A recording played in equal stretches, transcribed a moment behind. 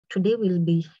Today we'll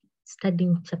be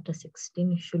studying chapter 16.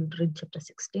 You should read chapter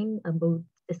 16 about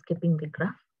escaping the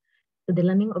graph. So the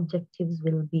learning objectives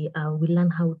will be, we learn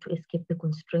how to escape the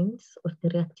constraints of the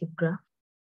reactive graph,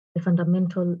 the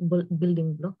fundamental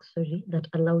building blocks, that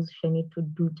allows Shiny to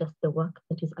do just the work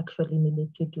that is actually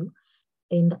needed to do.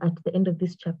 And at the end of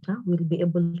this chapter, we'll be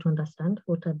able to understand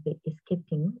what are the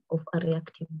escaping of a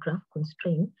reactive graph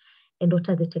constraint and what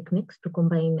are the techniques to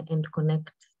combine and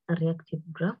connect a reactive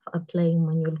graph, applying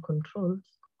manual controls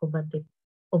over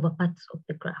parts of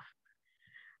the graph.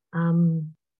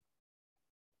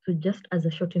 So just as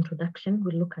a short introduction,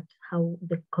 we'll look at how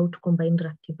to combine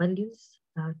reactive values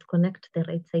to connect the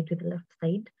right side with the left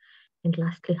side. And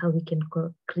lastly, how we can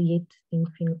create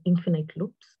infinite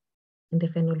loops and the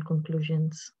final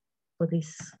conclusions for the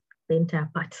entire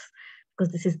part,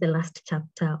 because this is the last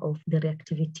chapter of the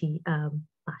reactivity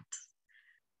part.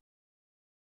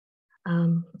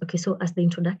 Okay, so as the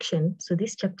introduction, so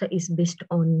this chapter is based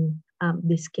on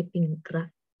the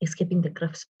escaping the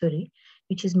graph story,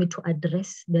 which is made to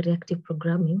address the reactive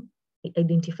programming,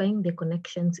 identifying the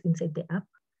connections inside the app,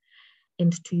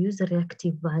 and to use the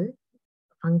reactive val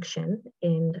function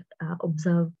and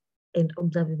observe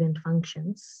event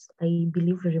functions. I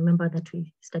believe you remember that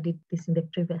we studied this in the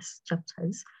previous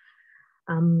chapters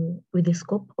with the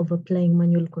scope of applying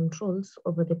manual controls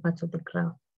over the parts of the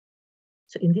graph.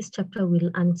 So in this chapter,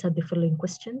 we'll answer the following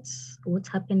questions: what's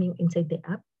happening inside the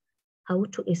app, how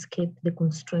to escape the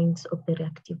constraints of the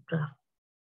reactive graph.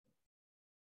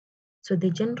 So the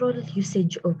general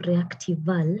usage of reactive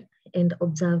val and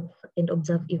observe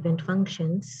event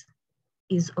functions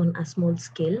is on a small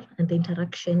scale, and the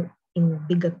interaction in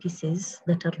bigger pieces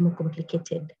that are more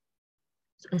complicated.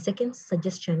 So a second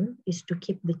suggestion is to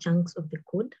keep the chunks of the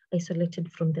code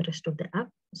isolated from the rest of the app,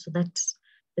 so that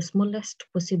the smallest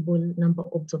possible number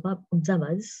of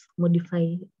observers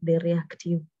modify the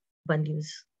reactive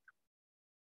values.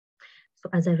 So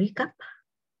as a recap,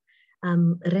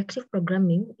 reactive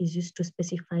programming is used to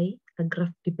specify a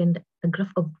graph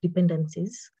of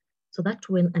dependencies, so that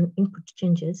when an input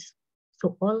changes,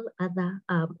 so all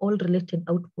related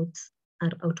outputs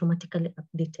are automatically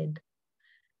updated.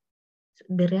 So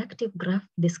the reactive graph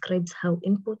describes how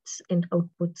inputs and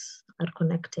outputs are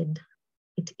connected.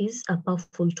 It is a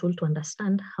powerful tool to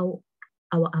understand how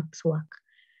our apps work,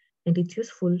 and it's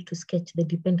useful to sketch the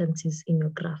dependencies in your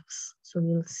graphs. So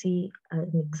we'll see an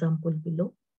example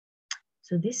below.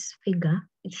 So this figure,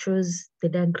 it shows the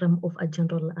diagram of a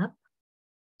general app.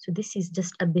 So this is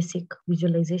just a basic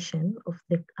visualization of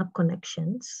the app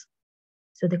connections.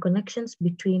 So the connections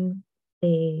between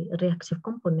the reactive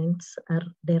components are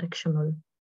directional.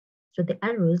 So the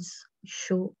arrows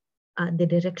show the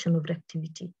direction of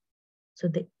reactivity. So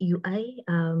the UI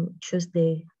shows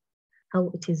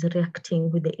how it is reacting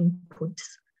with the inputs,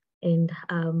 and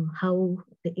how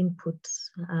the inputs,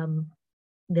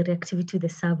 the reactivity of the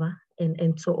server,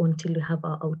 and so on till we have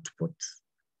our outputs.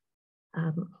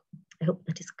 I hope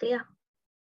that is clear.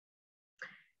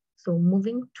 So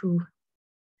moving to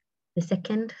the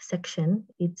second section,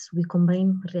 we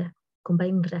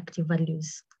combine reactive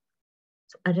values.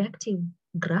 So a reactive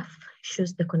graph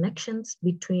shows the connections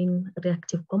between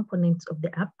reactive components of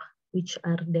the app, which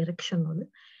are directional,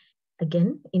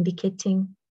 again,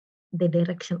 indicating the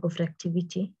direction of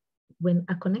reactivity. When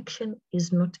a connection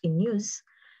is not in use,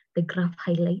 the graph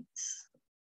highlights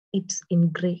it in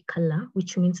gray color,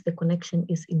 which means the connection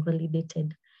is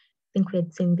invalidated. I think we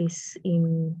had seen this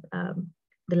in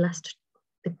the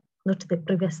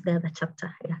other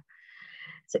chapter. Yeah.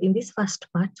 So in this first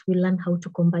part, we learn how to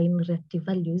combine reactive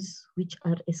values, which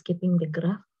are escaping the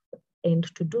graph. And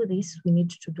to do this, we need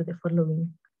to do the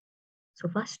following. So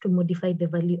first, to modify the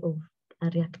value of a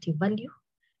reactive value.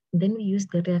 Then we use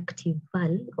the reactive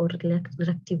val or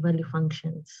reactive value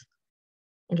functions.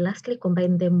 And lastly,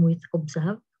 combine them with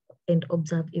observe and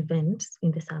observe events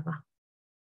in the server.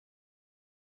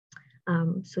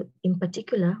 So in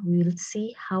particular, we will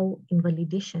see how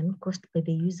invalidation caused by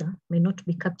the user may not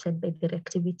be captured by the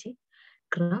reactivity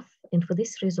graph. And for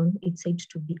this reason, it's said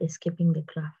to be escaping the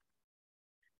graph.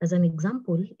 As an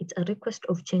example, it's a request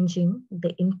of changing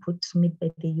the inputs made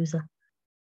by the user,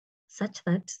 such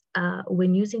that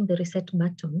when using the reset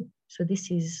button, so this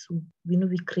is,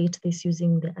 we create this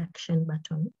using the action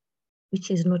button, which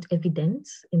is not evident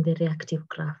in the reactive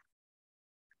graph.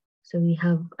 So we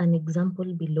have an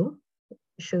example below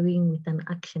showing with an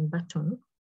action button.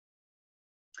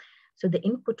 So the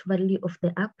input value of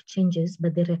the app changes,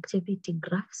 but the reactivity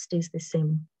graph stays the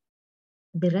same.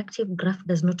 The reactive graph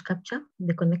does not capture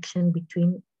the connection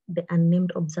between the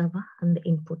unnamed observer and the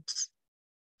inputs.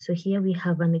 So here we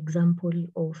have an example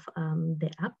of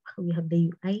the app. We have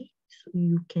the UI. So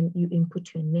you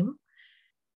input your name,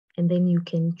 and then you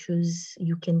can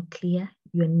clear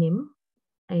your name,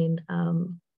 and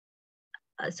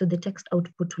so the text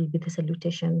output will be the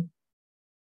salutation.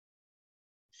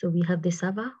 So we have the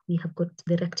server, we have got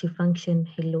the reactive function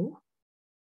hello.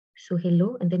 So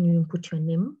hello, and then you input your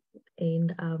name, and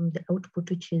the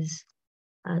output, which is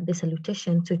the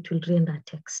salutation, so it will render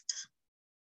text.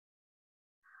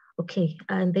 Okay,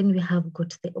 and then we have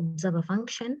got the observer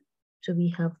function. So we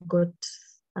have got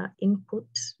input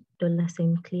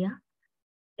 $clear,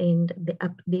 and the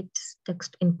update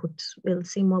text input. We'll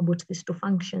see more about these two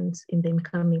functions in the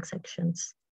incoming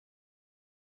sections.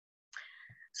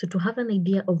 So to have an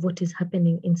idea of what is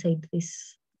happening inside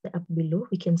the app below,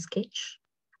 we can sketch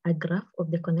a graph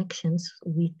of the connections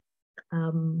with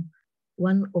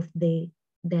one of the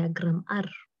diagram R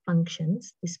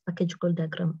functions, this package called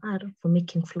diagram R, for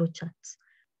making flowcharts,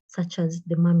 such as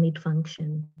the mermaid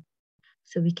function.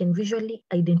 So we can visually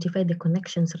identify the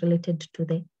connections related to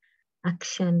the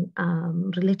action,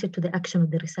 of the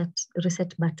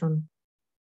reset button.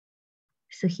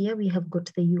 So here we have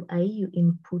got the UI, you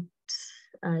input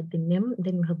the name,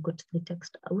 then you have got the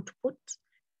text output.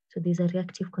 So there's a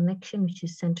reactive connection which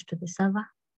is sent to the server.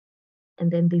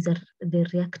 And then these are the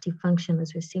reactive function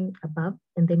as we're seeing above,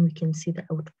 and then we can see the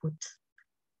output.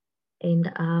 And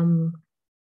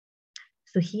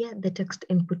so here the text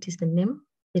input is the name,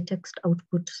 the text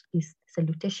output is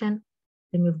salutation,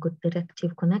 then we've got the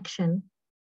reactive connection,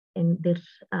 and the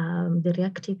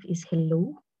reactive is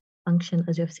hello function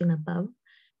as you have seen above,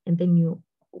 and then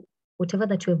whatever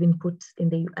that you have input in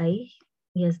the UI,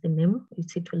 here's the name,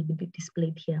 it will be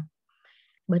displayed here.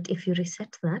 But if you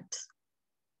reset that,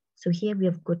 so here we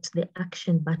have got the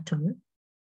action button,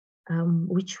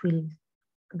 which will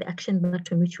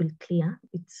clear.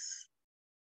 It's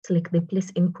like the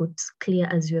place input clear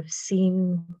as you have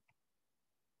seen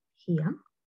here.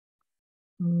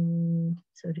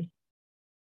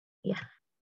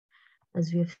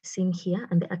 As we have seen here,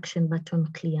 and the action button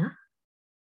clear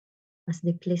as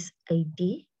the place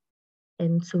ID.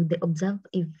 And so the observe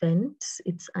event,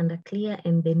 it's under clear,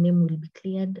 and the name will be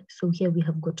cleared. So here we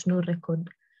have got no record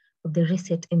of the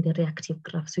reset in the reactive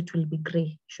graph, so it will be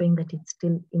gray, showing that it's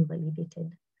still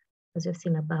invalidated, as you've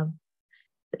seen above.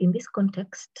 In this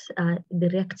context, the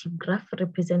reactive graph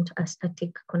represents a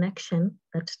static connection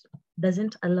that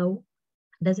doesn't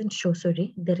show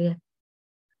the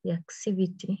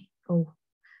reactivity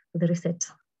the reset.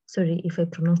 Sorry if I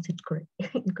pronounced it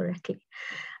incorrectly.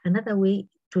 Another way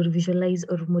to visualize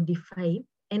or modify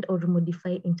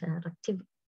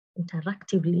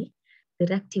interactively the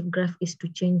reactive graph is to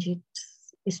change it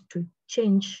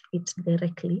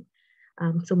directly.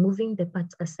 So moving the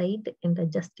parts aside and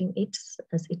adjusting it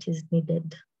as it is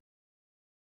needed.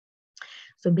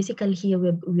 So basically here we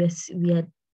are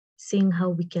seeing how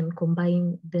we can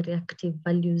combine the reactive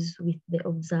values with the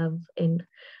observe, and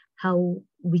how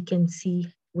we can see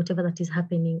whatever that is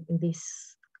happening in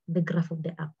the graph of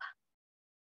the app.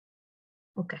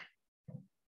 Okay.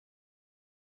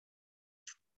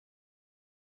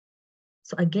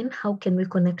 So again, how can we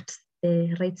connect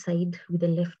the right side with the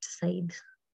left side?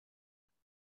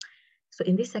 So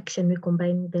in this section, we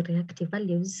combine the reactive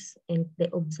values and the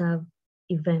observe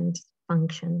event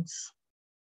functions.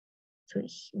 So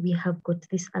we have got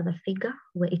this other figure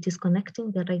where it is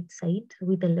connecting the right side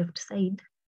with the left side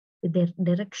with the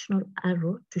directional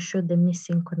arrow to show the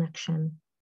missing connection.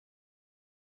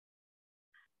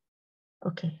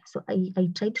 Okay, so I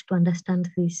tried to understand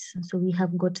this. So we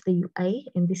have got the UI,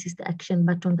 and this is the action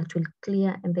button that will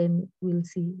clear, and then we'll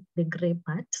see the gray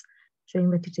part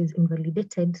showing that it is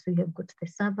invalidated. So you have got the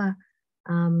server,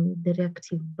 the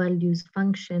reactive values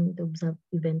function, the observe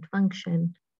event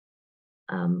function.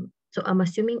 So I'm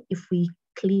assuming if we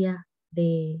clear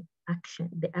the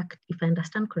action, if I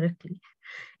understand correctly,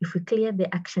 if we clear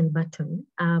the action button,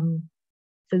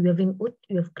 so you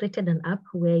have created an app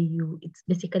where it's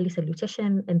basically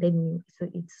salutation, and then so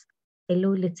it's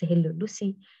hello, let's say hello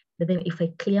Lucy. But then if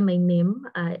I clear my name,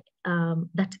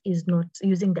 that is not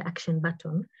using the action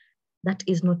button, that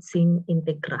is not seen in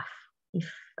the graph,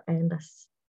 if I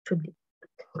understood it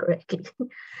correctly.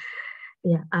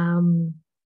 Yeah.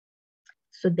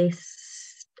 So there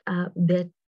are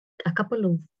a couple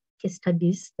of case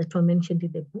studies that were mentioned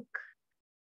in the book.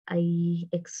 I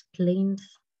explained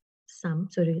some,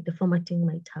 sorry, the formatting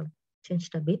might have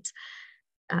changed a bit.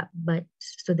 But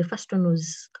so the first one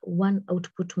was one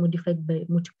output modified by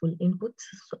multiple inputs.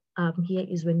 So here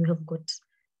is when you have got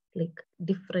like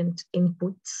different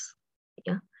inputs,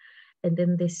 yeah. And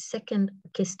then the second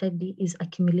case study is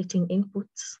accumulating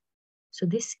inputs. So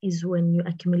this is when you're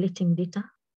accumulating data,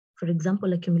 for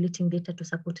example, accumulating data to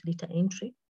support data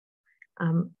entry.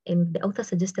 And the author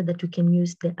suggested that we can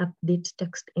use the update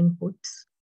text inputs,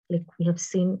 like we have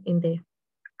seen in the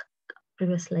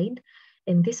previous slide.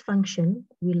 And this function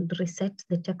will reset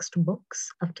the text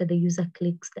box after the user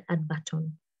clicks the add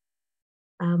button.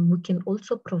 We can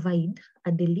also provide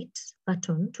a delete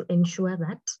button to ensure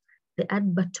that the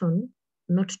add button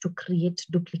not to create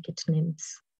duplicate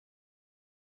names.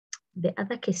 The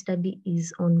other case study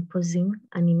is on pausing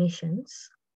animations.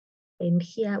 And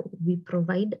here we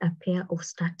provide a pair of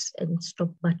start and stop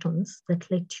buttons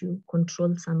that let you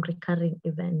control some recurring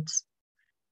events.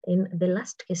 And the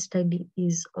last case study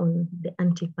is on the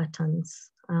anti-patterns.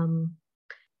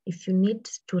 If you need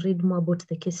to read more about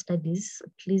the case studies,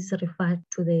 please refer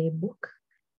to the book.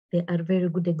 There are very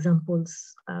good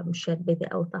examples shared by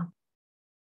the author.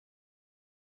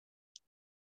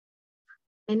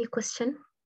 Any question?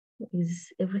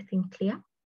 Is everything clear?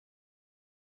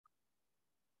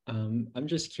 I'm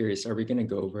just curious, are we going to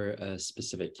go over a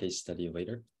specific case study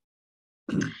later?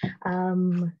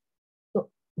 So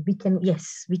we can,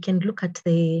 yes, we can look at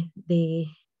we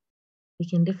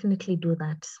can definitely do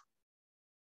that.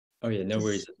 Oh yeah, no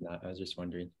worries if not. I was just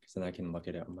wondering, because then I can look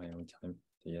at it on my own time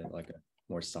to get like a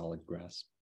more solid grasp.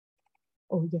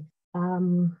 Oh yes.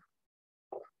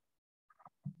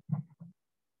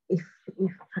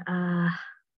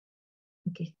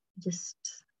 Okay, just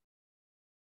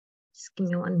give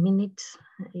me 1 minute.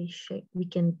 We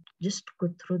can just go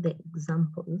through the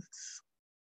examples.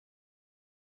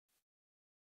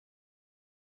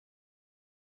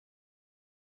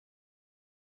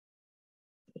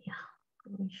 Yeah,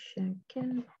 let me share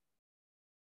again.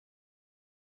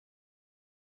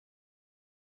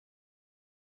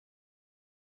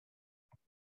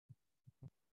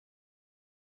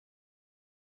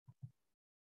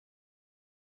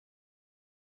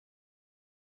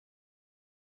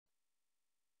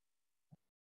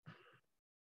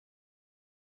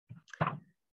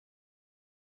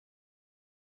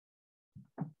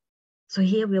 So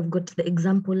here we have got the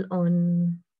example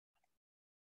on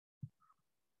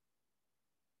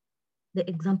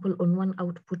one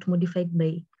output modified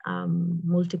by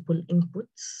multiple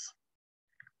inputs.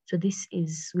 So this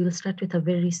is, we'll start with a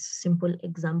very simple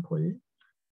example.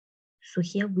 So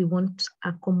here we want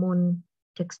a common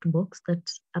text box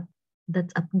that's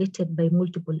updated by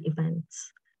multiple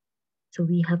events. So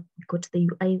we have got the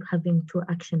UI having 2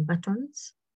 action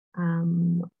buttons,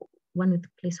 one with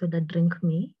placeholder drink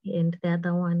me, and the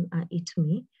other one eat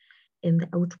me, and the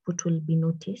output will be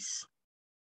notice.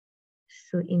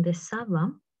 So in the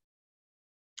server,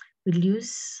 we'll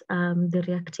use the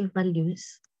reactive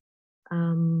values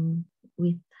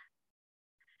with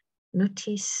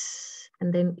notice,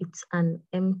 and then it's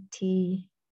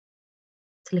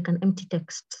like an empty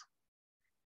text.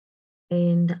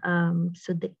 And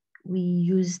so we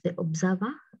use the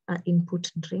observer input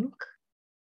drink.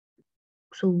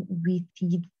 So we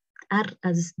R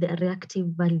as the reactive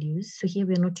values. So here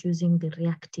we're not using the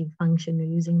reactive function, we're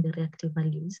using the reactive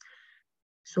values.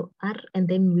 So R, and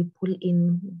then we pull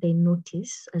in the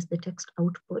notice as the text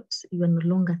output. You are no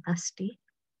longer thirsty.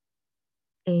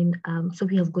 And so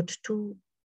we have got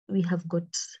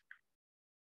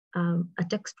a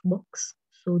text box.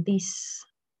 So this,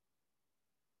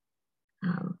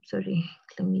 sorry,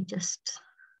 let me just,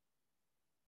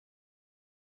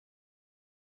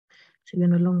 so you're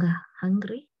no longer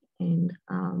hungry. And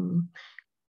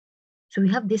so we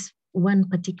have this one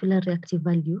particular reactive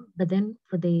value, but then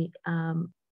for the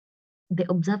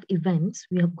observed events,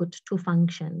 we have got 2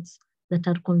 functions that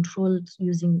are controlled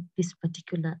using this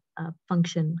particular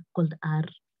function called R.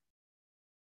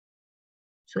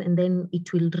 So, and then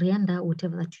it will render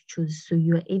whatever that you choose. So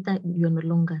you're no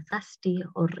longer thirsty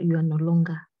or you are no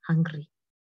longer hungry.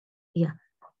 Yeah.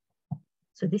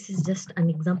 So this is just an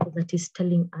example that is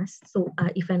telling us. So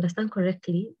if I understand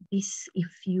correctly, this, if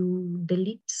you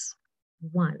delete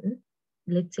 1,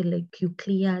 let's say like you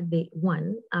clear the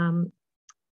 1,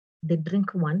 the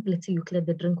drink 1, let's say you clear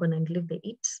the drink 1 and leave the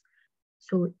eat.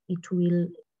 So it will,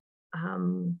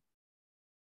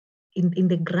 in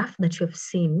the graph that you have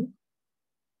seen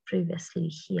previously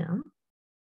here,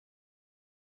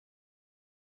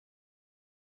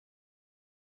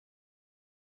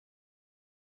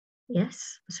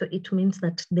 yes, so it means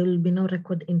that there will be no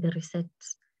record in the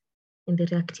resets in the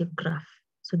reactive graph.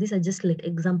 So these are just like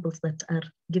examples that are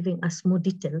giving us more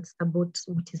details about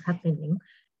what is happening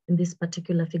in this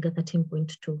particular figure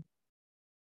 13.2.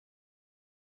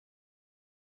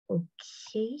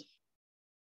 Okay.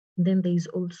 Then there is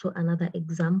also another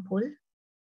example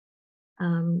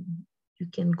you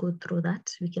can go through that.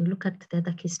 We can look at the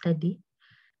other case study.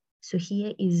 So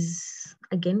here is,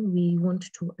 again, we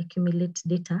want to accumulate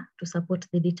data to support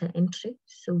the data entry.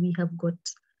 So we have got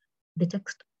the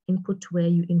text input where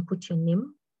you input your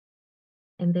name,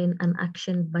 and then an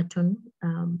action button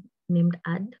named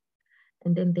add,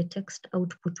 and then the text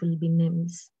output will be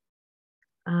names.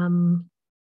 So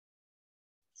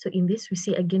in this, we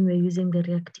see again, we're using the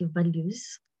reactive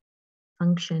values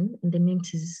function, and the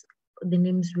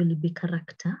names will be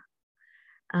character.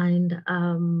 And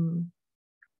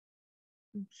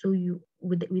so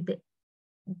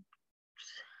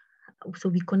so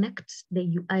we connect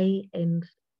the UI and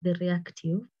the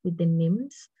reactive with the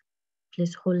names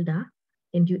placeholder,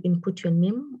 and you input your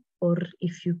name, or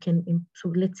if you can, so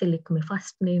let's say like my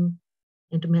first name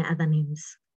and my other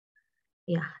names.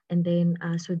 Yeah, and then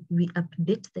so we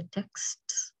update the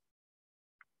text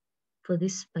for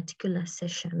this particular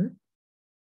session.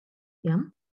 Yeah,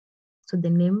 so the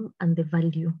name and the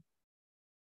value.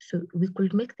 So we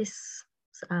could make this,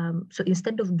 so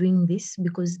instead of doing this,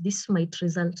 because this might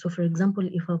result, so for example,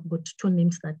 if I've got two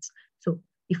names so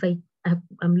if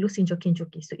I'm Lucy Njoki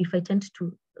Njuki, so if I tend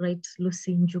to write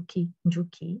Lucy Njoki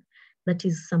Njuki, that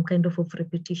is some kind of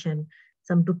repetition,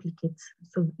 some duplicates.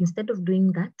 So instead of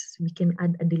doing that, we can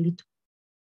add a delete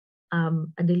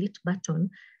button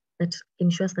that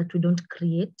ensures that we don't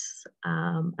create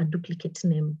a duplicate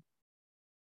name,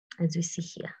 as we see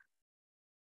here.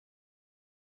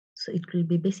 So it will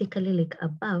be basically like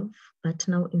above, but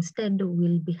now instead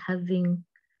we'll be having,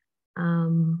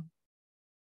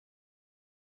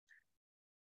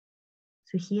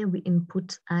 so here we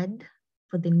input add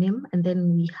for the name, and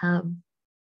then we have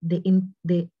the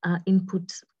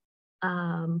input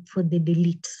for the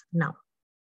delete now.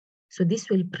 So this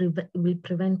will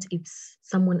prevent if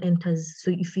someone enters.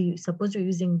 So if you suppose you're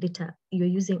using data, you're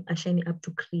using a Shiny app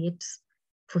to create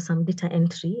for some data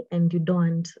entry, and you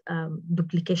don't want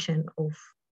duplication of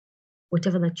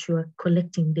whatever that you are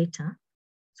collecting data.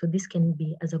 So this can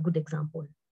be as a good example.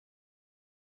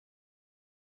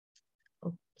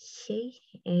 Okay,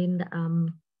 and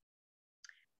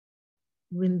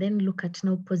we'll then look at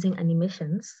now pausing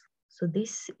animations. So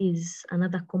this is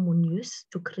another common use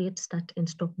to create start and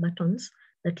stop buttons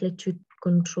that let you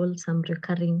control some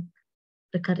recurring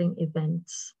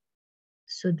events.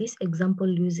 So this example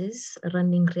uses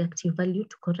running reactive value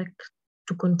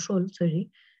to control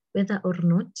whether or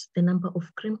not the number of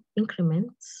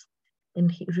increments.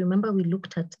 And remember, we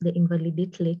looked at the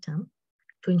invalidate later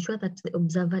to ensure that the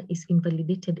observer is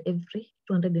invalidated every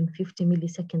 250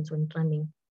 milliseconds when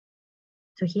running.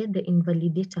 So here the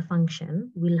invalidator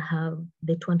function will have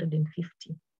the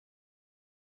 250.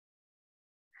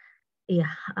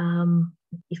 Yeah,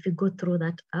 if you go through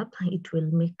that up, it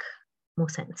will make more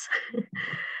sense.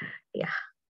 Yeah.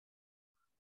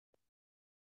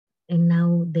 And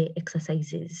now the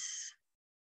exercises.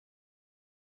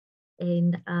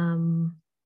 And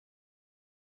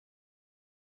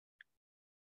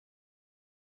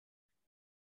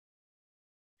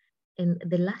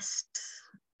the last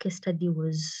case study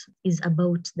is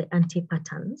about the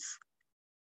anti-patterns.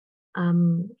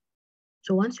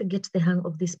 So once you get the hang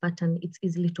of this pattern, it's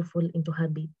easy to fall into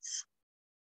habits.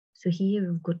 So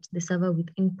here we've got the server with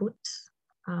input,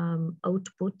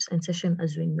 output, and session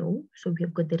as we know. So we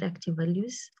have got the reactive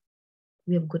values.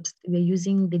 We're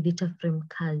using the data frame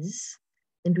cars,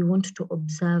 and we want to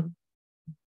observe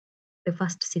the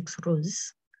first 6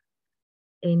 rows.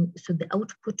 And so the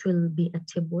output will be a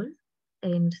table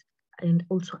and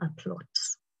also a plot.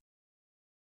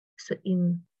 So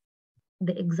in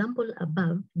the example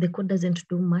above, the code doesn't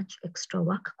do much extra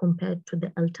work compared to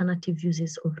the alternative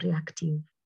uses of reactive.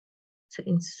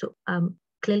 So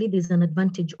clearly there's an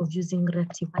advantage of using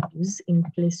reactive values in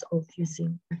place of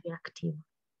using reactive.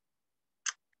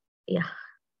 Yeah.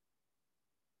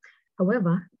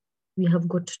 However, we have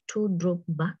got 2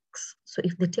 drawbacks. So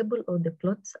if the table or the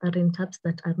plots are in tabs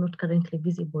that are not currently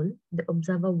visible, the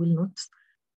observer will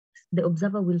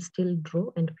still draw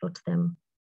and plot them.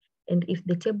 And if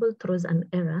the table throws an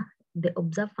error, the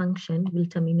observe function will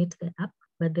terminate the app,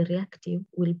 but the reactive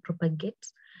will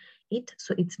propagate it.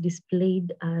 So it's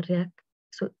displayed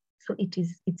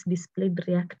it's displayed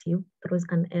reactive throws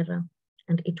an error,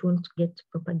 and it won't get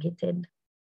propagated.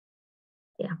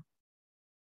 Yeah.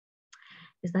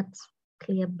 Is that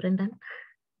clear, Brendan?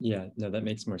 Yeah, no, that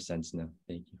makes more sense now.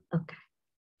 Thank you. Okay.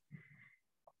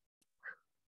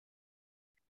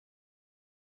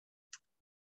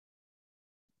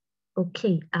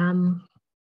 Okay.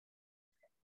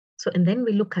 So, and then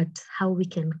we look at how we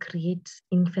can create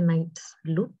infinite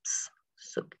loops.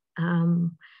 So,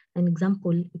 an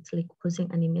example, it's like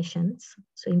pausing animations.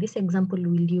 So in this example,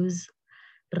 we'll use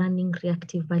running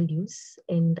reactive values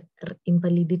and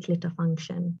invalidate later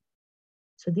function.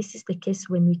 So this is the case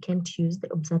when we can't use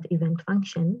the observe event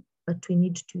function, but we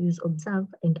need to use observe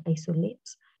and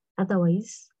isolate.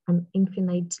 Otherwise, an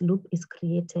infinite loop is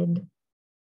created.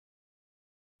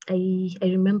 I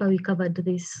remember we covered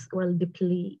this well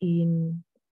deeply in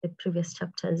the previous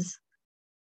chapters.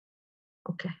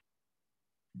 Okay.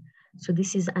 So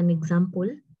this is an example.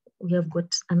 We have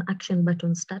got an action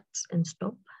button start and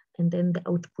stop, and then the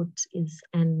output is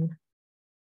n.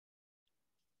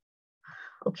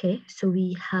 Okay, so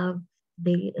we have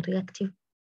the reactive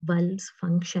vals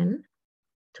function.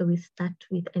 So we start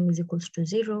with n is equals to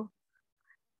 0.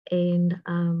 And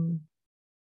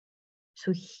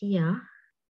so here,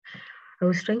 I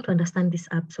was trying to understand this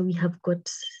up. So we have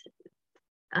got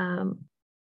R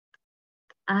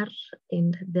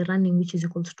and the running, which is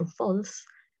equals to false.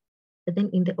 But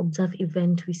then in the observe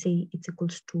event, we say it's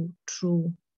equals to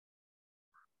true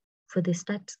for the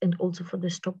start and also for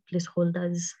the stop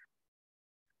placeholders.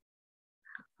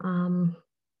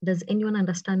 Does anyone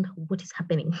understand what is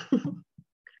happening?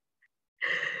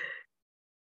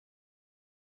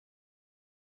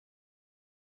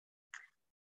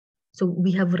 So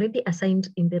we have already assigned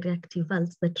in the reactive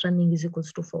vals that running is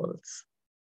equals to false.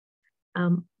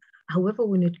 However,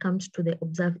 when it comes to the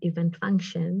observe event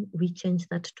function, we change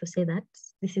that to say that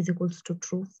this is equals to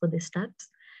true for the start,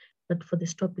 but for the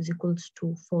stop is equals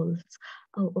to false.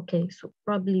 Oh, okay, so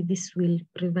probably this will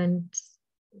prevent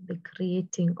the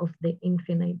creating of the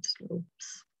infinite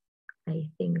loops, I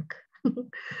think.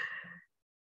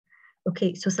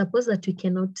 Okay, so suppose that we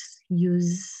cannot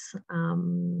use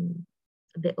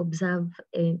the observe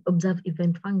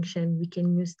event function, we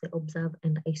can use the observe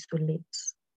and isolate.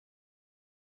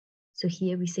 So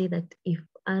here we say that if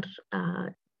R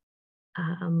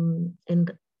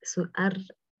and so R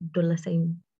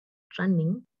 $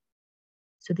 running,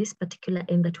 so this particular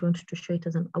n that we want to show it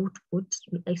as an output,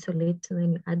 we isolate and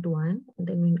then we add 1 and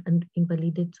then we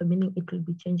invalidate. So meaning it will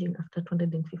be changing after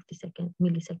 250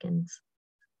 milliseconds.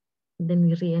 And then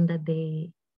we re-render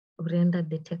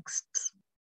the text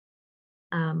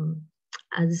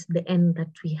as the n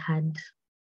that we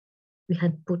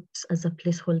had put as a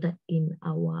placeholder in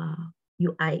our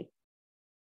UI.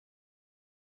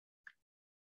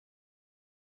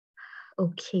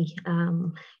 Okay,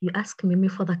 you ask me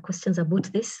further questions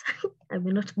about this. I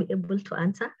will not be able to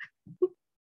answer,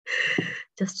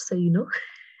 just so you know.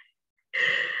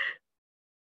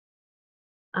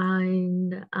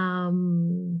 And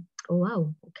oh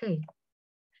wow, okay.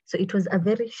 So it was a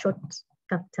very short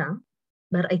chapter,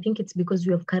 but I think it's because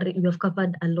we have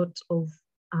covered a lot of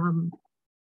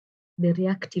the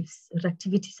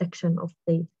reactivity section of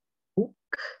the book.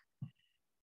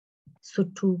 So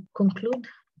to conclude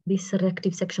this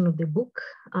reactive section of the book,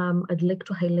 I'd like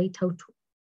to highlight how to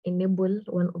enable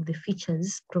one of the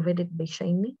features provided by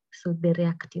Shiny, so the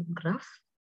reactive graph.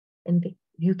 And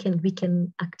we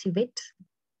can activate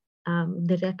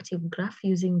the reactive graph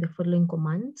using the following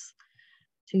commands.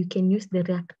 So you can use the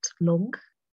react log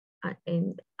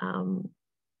and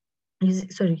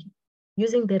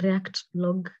using the react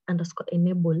log _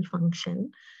 enable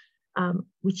function,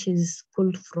 which is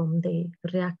pulled from the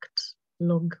react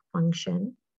log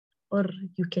function, or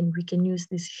we can use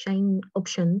these shiny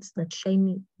options that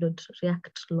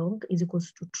shiny.react_log is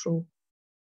equals to true.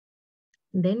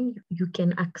 Then you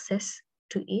can access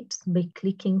to it by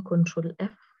clicking Control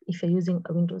F if you're using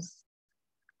a Windows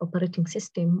operating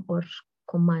system, or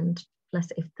Command +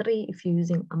 F3 if you're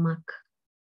using a Mac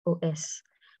OS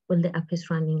while the app is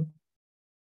running.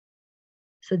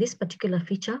 So this particular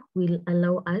feature will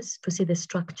allow us to see the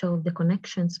structure of the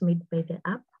connections made by the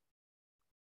app.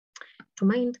 To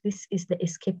mind, this is the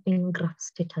escaping graph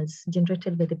status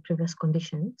generated by the previous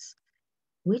conditions,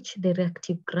 which the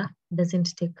reactive graph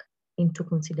doesn't take into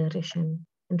consideration.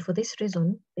 And for this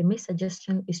reason, the main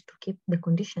suggestion is to keep the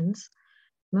conditions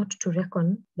not to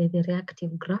reckon by the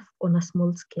reactive graph on a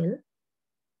small scale,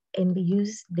 and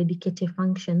use dedicated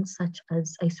functions such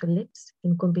as isolate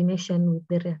in combination with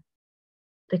the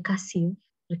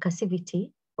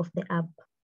recursivity of the app.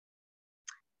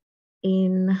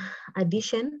 In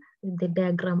addition, the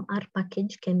diagram R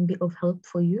package can be of help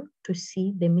for you to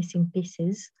see the missing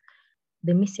piece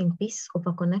of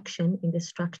a connection in the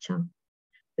structure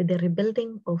with the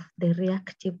rebuilding of the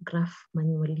reactive graph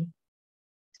manually.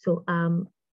 So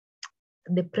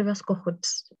the previous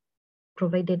cohorts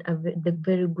provided the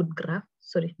very good graph,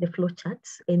 the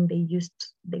flowcharts, and they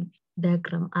used the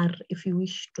diagram R if you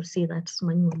wish to see that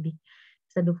manually,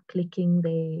 instead of clicking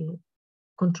the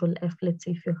Control F, let's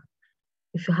say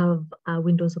if you have a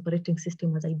Windows operating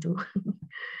system as I do.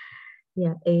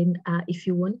 Yeah, and if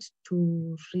you want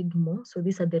to read more, so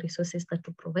these are the resources that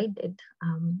we provided.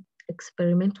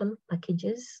 Experimental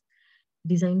packages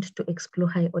designed to explore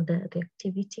high order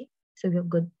reactivity. So we've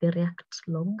got the React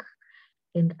log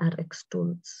and RX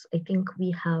tools. I think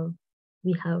we have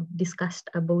discussed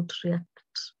about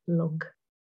React log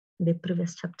in the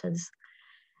previous chapters.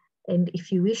 And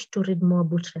if you wish to read more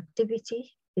about reactivity,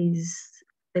 there's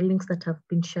the links that have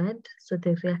been shared. So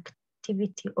the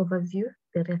reactivity overview,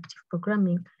 the reactive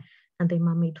programming, and the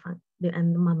mermaid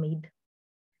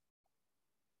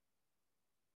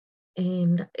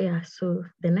And yeah, so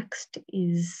the next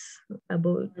is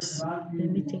about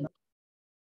the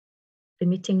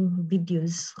meeting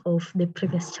videos of the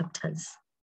previous chapters.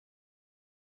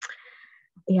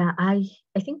 Yeah, I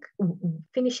think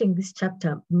finishing this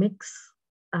chapter makes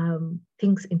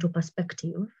things into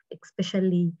perspective,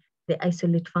 especially the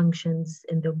isolate functions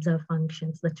and the observe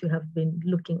functions that you have been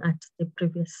looking at the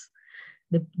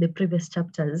previous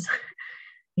chapters.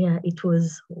 Yeah, it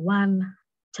was one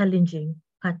challenging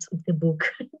part of the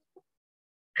book.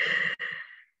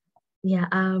 Yeah,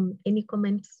 any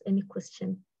comments, any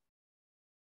question?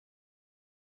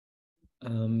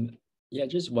 Yeah,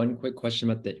 just one quick question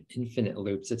about the infinite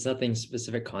loops. It's nothing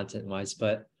specific content-wise,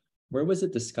 but where was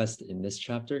it discussed in this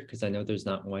chapter? Because I know there's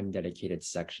not one dedicated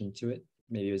section to it.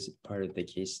 Maybe it was part of the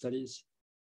case studies.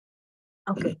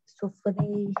 Okay, so for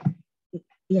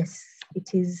yes, it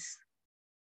is.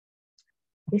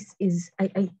 This is,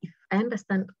 if I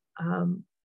understand,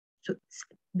 so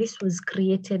this was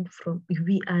created from,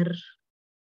 we are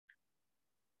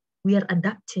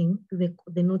adapting the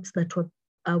notes that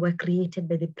were created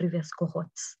by the previous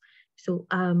cohorts. So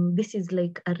this is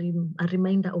like a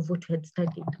reminder of what we had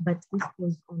studied, but this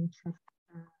was on chapter.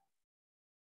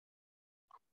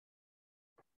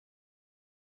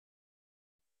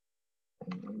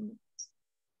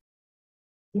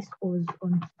 This was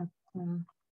on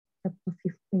chapter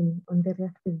 15 on the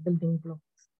reactive building blocks.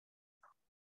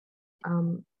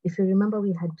 If you remember,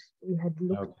 we had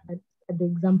looked at the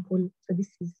example. So this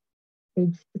is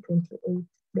page 228,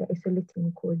 the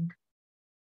isolating code.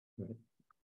 Right.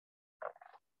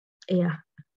 Yeah.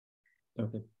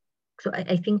 Okay. So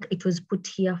I think it was put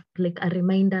here like a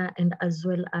reminder and as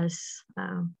well as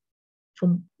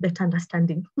for better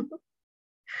understanding.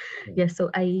 Yeah, so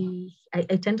I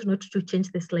tend not to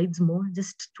change the slides more,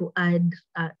 just to add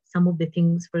some of the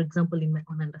things, for example, in my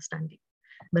own understanding.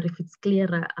 But if it's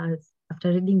clearer as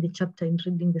after reading the chapter and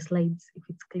reading the slides, if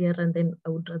it's clearer, and then I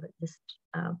would rather just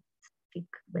stick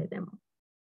by them.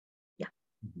 Yeah.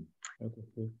 Mm-hmm. Okay,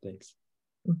 cool. Thanks.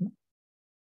 Mm-hmm.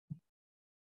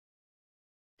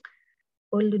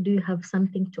 Olu, do you have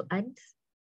something to add?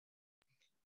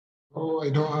 Oh, I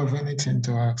don't have anything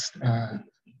to ask.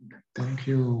 Thank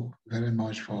you very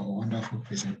much for a wonderful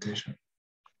presentation.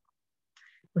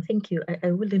 Well, thank you.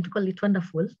 I wouldn't call it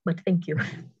wonderful, but thank you.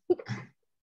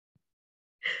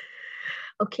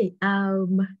 Okay,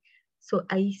 so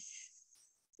I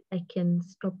can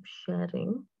stop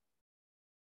sharing.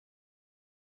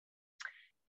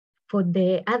 For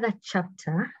the other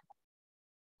chapter,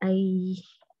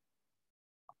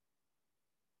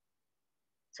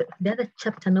 so the other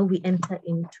chapter, now we enter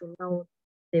into now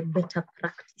the better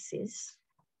practices.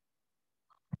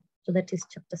 So that is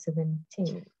chapter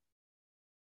 17.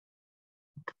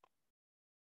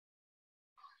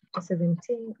 Chapter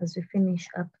 17, as we finish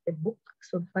up the book,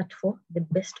 so part 4, the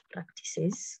best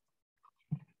practices.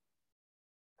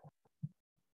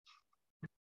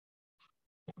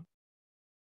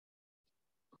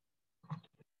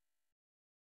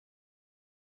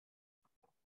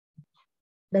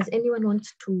 Does anyone want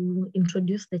to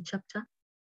introduce the chapter?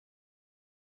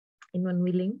 Anyone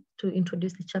willing to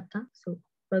introduce the chapter? So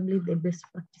probably the best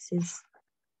practices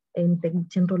and the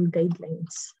general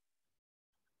guidelines.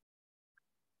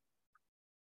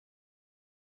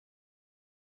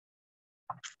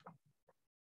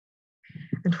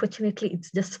 Unfortunately,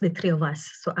 it's just the 3 of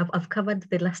us. So I've covered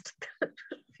the last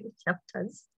few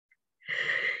chapters.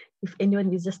 If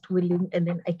anyone is just willing, and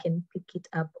then I can pick it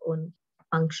up on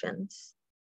functions.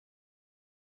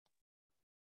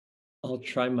 I'll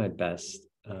try my best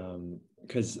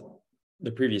because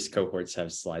the previous cohorts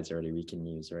have slides already we can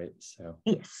use, right? So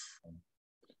yes.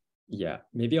 Yeah,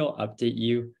 maybe I'll update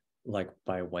you like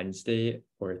by Wednesday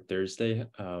or Thursday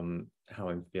how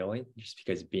I'm feeling, just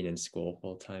because being in school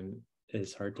full time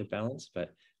is hard to balance.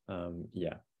 But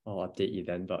yeah, I'll update you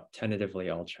then. But tentatively,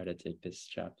 I'll try to take this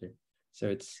chapter. So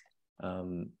it's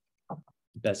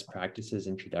best practices,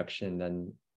 introduction,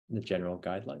 then the general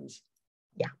guidelines.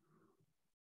 Yeah.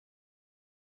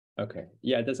 Okay.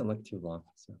 Yeah, it doesn't look too long,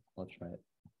 so I'll try it.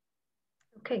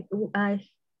 Okay.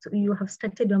 So you have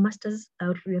started your master's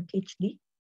or your PhD?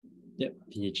 Yep,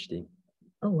 PhD.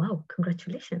 Oh, wow.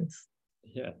 Congratulations.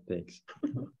 Yeah, thanks.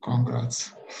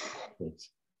 Congrats. Thanks.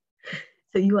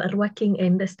 So you are working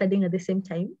and studying at the same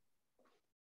time?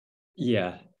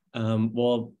 Yeah.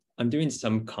 Well, I'm doing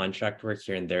some contract work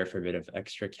here and there for a bit of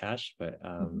extra cash, but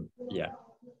yeah,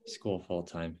 school full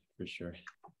time for sure.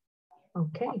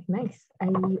 Okay, nice. I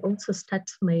also start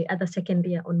my other second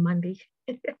year on Monday.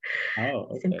 Oh,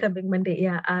 It's okay. incoming Monday.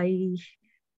 Yeah,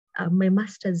 my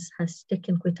master's has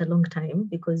taken quite a long time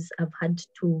because I've had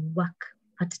to work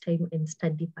part-time and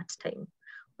study part-time,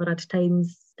 or at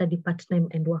times study part-time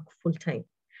and work full-time.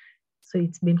 So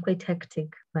it's been quite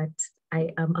hectic, but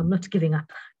I'm not giving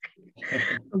up.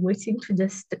 I'm waiting to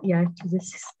just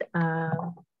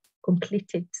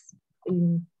complete it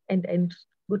and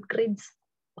good grades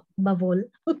above all.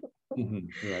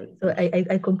 Right. So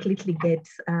I completely get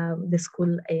the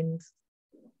school and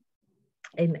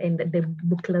the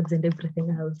book clubs and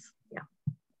everything else. Yeah.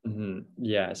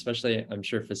 Yeah, especially I'm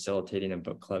sure facilitating a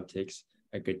book club takes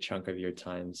a good chunk of your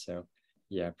time. So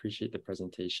yeah, appreciate the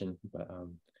presentation, but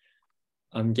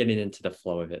I'm getting into the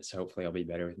flow of it. So hopefully I'll be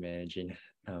better with managing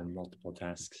multiple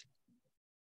tasks.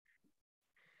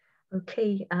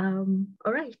 Okay. All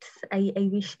right. I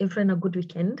wish everyone a good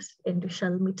weekend and we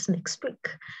shall meet next week.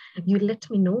 You let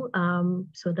me know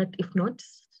so that if not,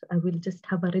 I will just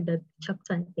have a read a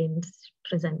chapter and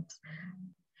present.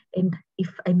 And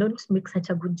if I don't make such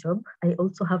a good job, I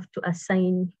also have to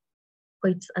assign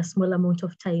quite a small amount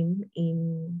of time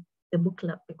in the book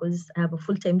club because I have a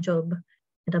full-time job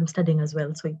and I'm studying as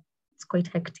well. So it's quite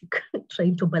hectic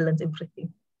trying to balance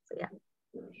everything. So yeah.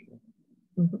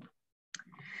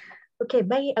 Okay,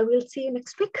 bye. I will see you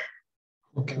next week.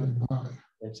 Okay, bye.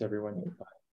 Thanks everyone. Bye.